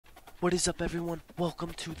What is up, everyone?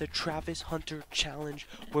 Welcome to the Travis Hunter Challenge,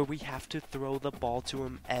 where we have to throw the ball to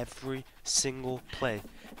him every single play.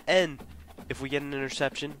 And if we get an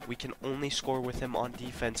interception, we can only score with him on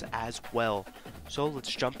defense as well. So let's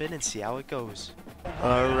jump in and see how it goes.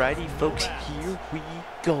 Alrighty, folks, here we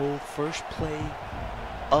go. First play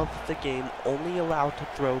of the game, only allowed to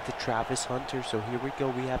throw to Travis Hunter. So here we go.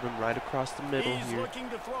 We have him right across the middle here,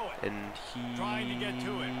 and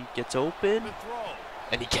he gets open.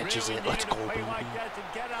 And he catches it. Let's go, baby.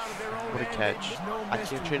 What a catch. I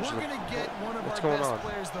can't change the... What's going on?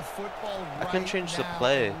 I couldn't change the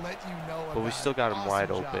play, but we still got him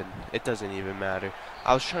wide open. It doesn't even matter.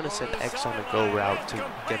 I was trying to send X on a go route to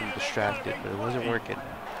get him distracted, but it wasn't working.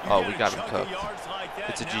 Oh, we got him cooked.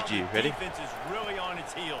 It's a GG. Ready?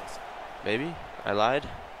 Maybe? I lied?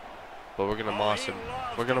 But we're going to moss him.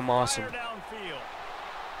 We're going to moss him.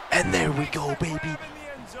 And there we go, baby.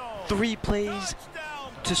 3 plays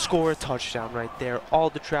to score a touchdown right there,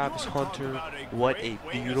 all to Travis Hunter. What a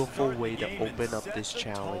beautiful way to open up this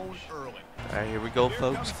challenge. Alright, here we go,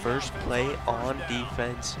 folks. First play on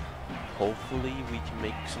defense. Hopefully we can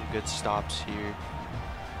make some good stops here.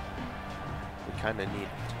 We kind of need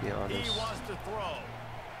it, to be honest.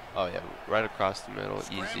 Oh yeah, right across the middle,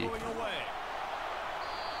 easy.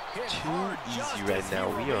 Too easy right now.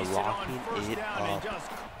 We are locking it up.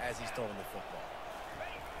 As he's throwing the football.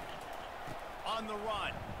 On the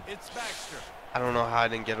run, it's Baxter. I don't know how I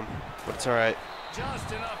didn't get him, but it's alright.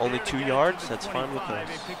 Only 2 yards, that's fine with us.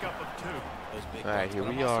 Alright, here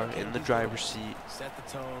we are in the driver's seat.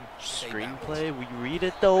 Screenplay, we read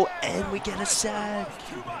it though, and we get a sack.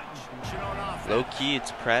 Low key,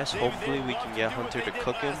 it's press. Hopefully we can get Hunter to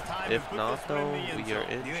cook him. If not though, we are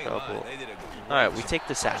in trouble. Alright, we take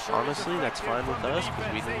the sack. Honestly, that's fine with us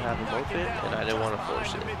because we didn't have him open and I didn't want to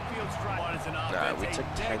force it. Alright, we took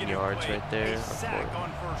 10 yards right there.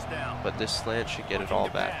 But this slant should get it all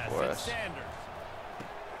back for us.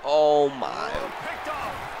 Oh my.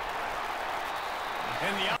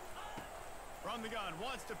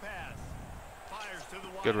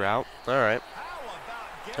 Good route. Alright.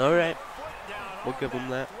 Alright. We'll give him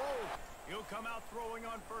that.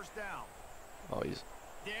 Oh, he's...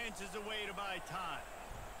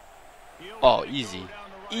 Oh, easy.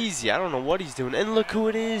 Easy. I don't know what he's doing. And look who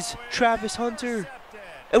it is. Travis Hunter.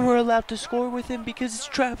 And we're allowed to score with him because it's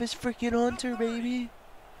Travis freaking Hunter, baby.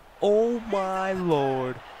 Oh my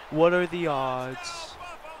lord. What are the odds?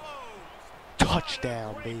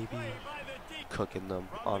 Touchdown, baby. Cooking them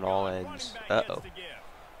on all ends. Uh-oh.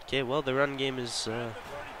 Okay, well, the run game is...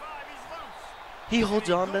 He holds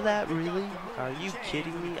on to that, really? Are you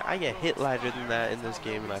kidding me? I get hit lighter than that in this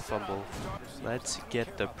game and I fumble. Let's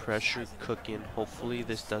get the pressure cooking. Hopefully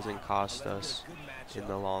this doesn't cost us in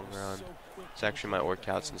the long run. This actually might work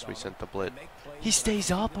out since we sent the blitz. He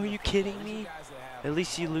stays up? Are you kidding me? At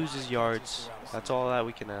least he loses yards. That's all that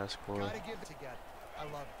we can ask for. On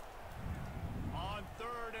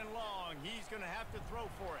 3rd and long, he's going to have to throw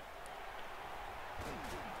for it.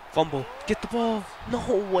 Fumble. Get the ball.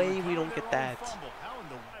 No way we don't get that.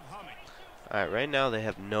 Alright, right now they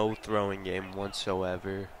have no throwing game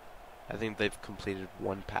whatsoever. I think they've completed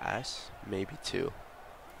 1 pass, maybe 2.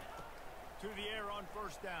 To the air on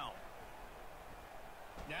 1st down.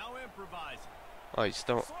 Now improvising. Oh, he's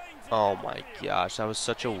still... Oh my gosh, that was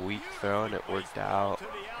such a weak throw and it worked out.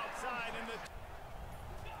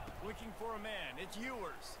 Looking for a man. It's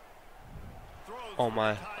Ewers. Oh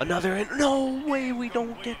my, another no way we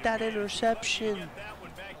don't get that interception.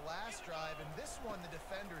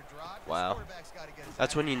 Wow.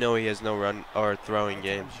 That's when you know he has no run or throwing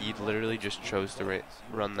game. He literally just chose to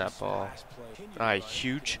run that ball. Alright,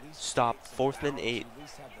 huge stop, 4th and 8.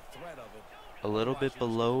 A little bit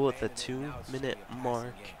below the 2-minute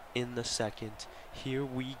mark in the second. Here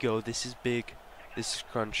we go. This is big. This is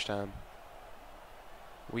crunch time.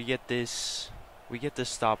 We get this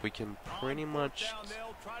stop. We can pretty much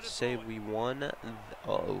say we won.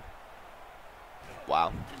 Uh-oh.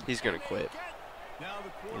 Wow. He's going to quit.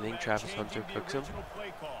 You think Travis Hunter cooks him?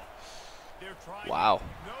 Wow.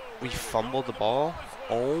 We fumbled the ball.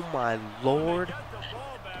 Oh my lord.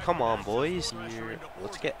 Come on, boys. Here,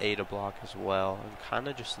 let's get A to block as well and kind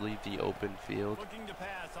of just leave the open field.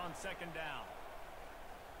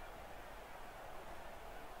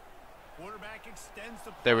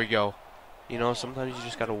 There we go. You know, sometimes you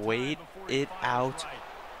just gotta wait it out.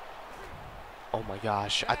 Oh my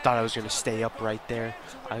gosh, I thought I was gonna stay up right there.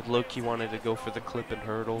 I low-key wanted to go for the clip and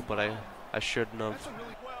hurdle, but I shouldn't have.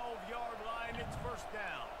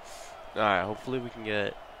 Alright, hopefully we can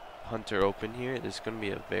get Hunter open here. This is gonna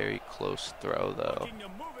be a very close throw though.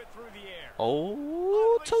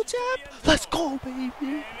 Oh, toe tap! Let's go,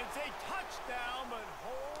 baby!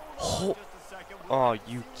 Oh,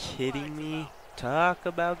 you kidding me? Talk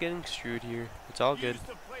about getting screwed here. It's all good.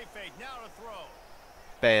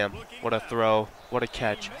 Bam. What a throw. What a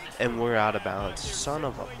catch. And we're out of bounds. Son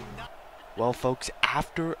of a... Well, folks,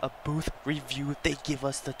 after a booth review, they give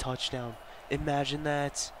us the touchdown. Imagine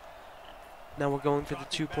that. Now we're going for the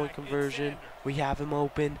 2-point conversion. We have him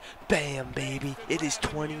open. Bam, baby. It is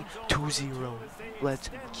 20-0. Let's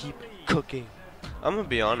keep cooking. I'm going to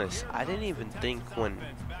be honest. I didn't even think when...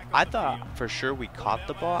 I thought for sure we caught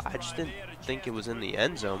the ball. I just didn't think it was in the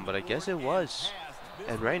end zone, but I guess it was.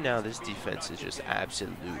 And right now, this defense is just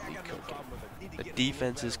absolutely cooking. The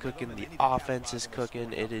defense is cooking. The offense is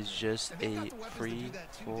cooking. It is just a free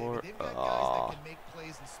for...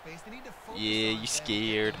 Yeah, you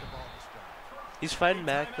scared. He's fighting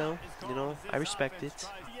back, though. You know, I respect it.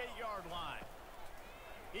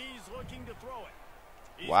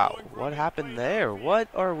 Wow, what happened there? What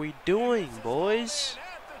are we doing, boys?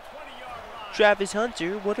 Travis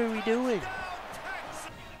Hunter, what are we doing?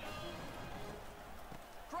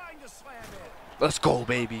 Let's go,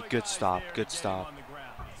 baby. Good stop. Good stop.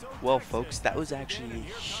 Well, folks, that was actually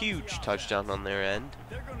a huge touchdown on their end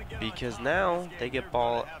because now they get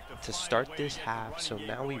ball to start this half, so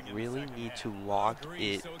now we really need to lock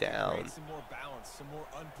it down.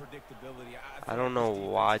 I don't know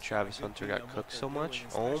why Travis Hunter got cooked so much.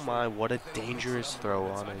 Oh my, what a dangerous throw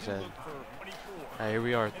on his end. Right, here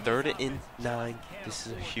we are, 3rd and 9. This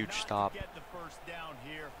is a huge stop.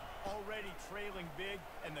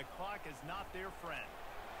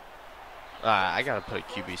 I gotta put a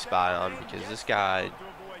QB spy on because this guy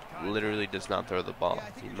literally does not throw the ball.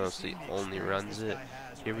 He mostly only runs it.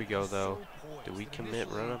 Here we go, though. Do we commit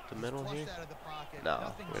run up the middle here?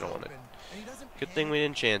 No, we don't want it. Good thing we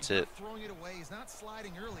didn't chance it.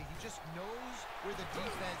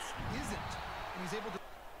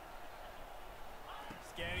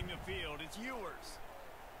 Scanning the field, it's yours.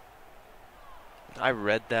 I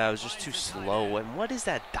read that. I was just too slow. And what is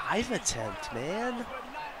that dive attempt, man?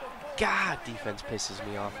 God, defense pisses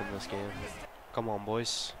me off in this game. Come on,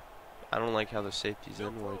 boys. I don't like how the safety's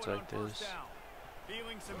inwards like this.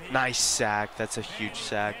 Nice sack. That's a huge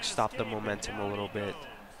sack. Stop the momentum a little bit.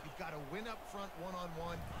 You've got to win up front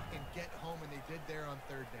one-on-one and get home, and they did there on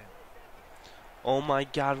 3rd down. Oh my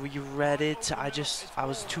God, we read it. I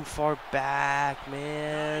was too far back,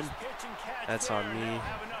 man. That's on me.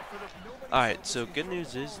 Alright, so good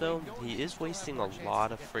news is, though, he is wasting a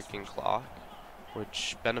lot of freaking clock,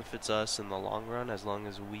 which benefits us in the long run as long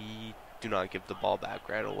as we do not give the ball back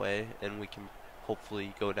right away, and we can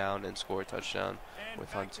hopefully go down and score a touchdown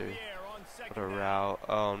with Hunter. What a route.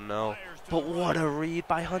 Oh, no. But what a read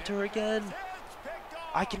by Hunter again.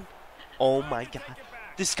 Oh, my God.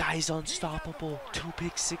 This guy is unstoppable. 2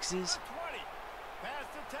 pick sixes.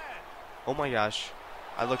 Oh, my gosh.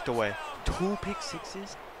 I looked away. 2 pick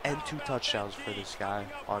sixes and 2 touchdowns for this guy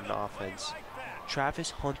on offense. Travis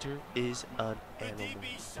Hunter is an animal.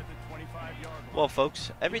 Well,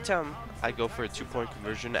 folks, every time I go for a 2-point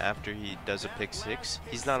conversion after he does a pick 6,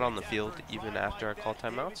 he's not on the field even after I call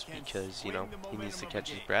timeouts because, you know, he needs to catch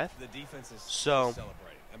his breath. So,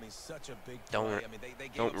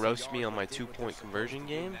 don't roast me on my 2-point conversion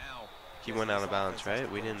game. He went out of bounds,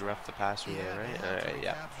 right? We didn't rough the passer there, right? Alright,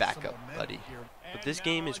 yeah, back up, buddy. But this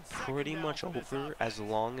game is pretty much over as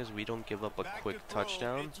long as we don't give up a quick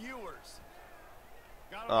touchdown.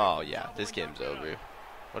 Oh, yeah, this game's over.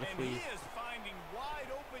 What if we...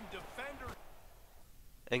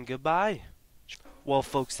 And goodbye. Well,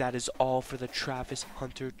 folks, that is all for the Travis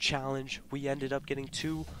Hunter challenge. We ended up getting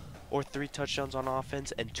 2 or 3 touchdowns on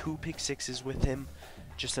offense and 2 pick sixes with him.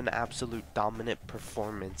 Just an absolute dominant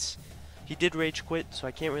performance. He did rage quit, so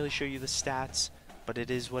I can't really show you the stats, but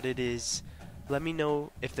it is what it is. Let me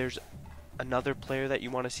know if there's another player that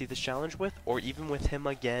you want to see this challenge with, or even with him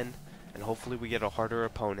again, and hopefully we get a harder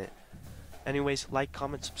opponent. Anyways, like,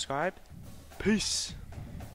 comment, subscribe. Peace!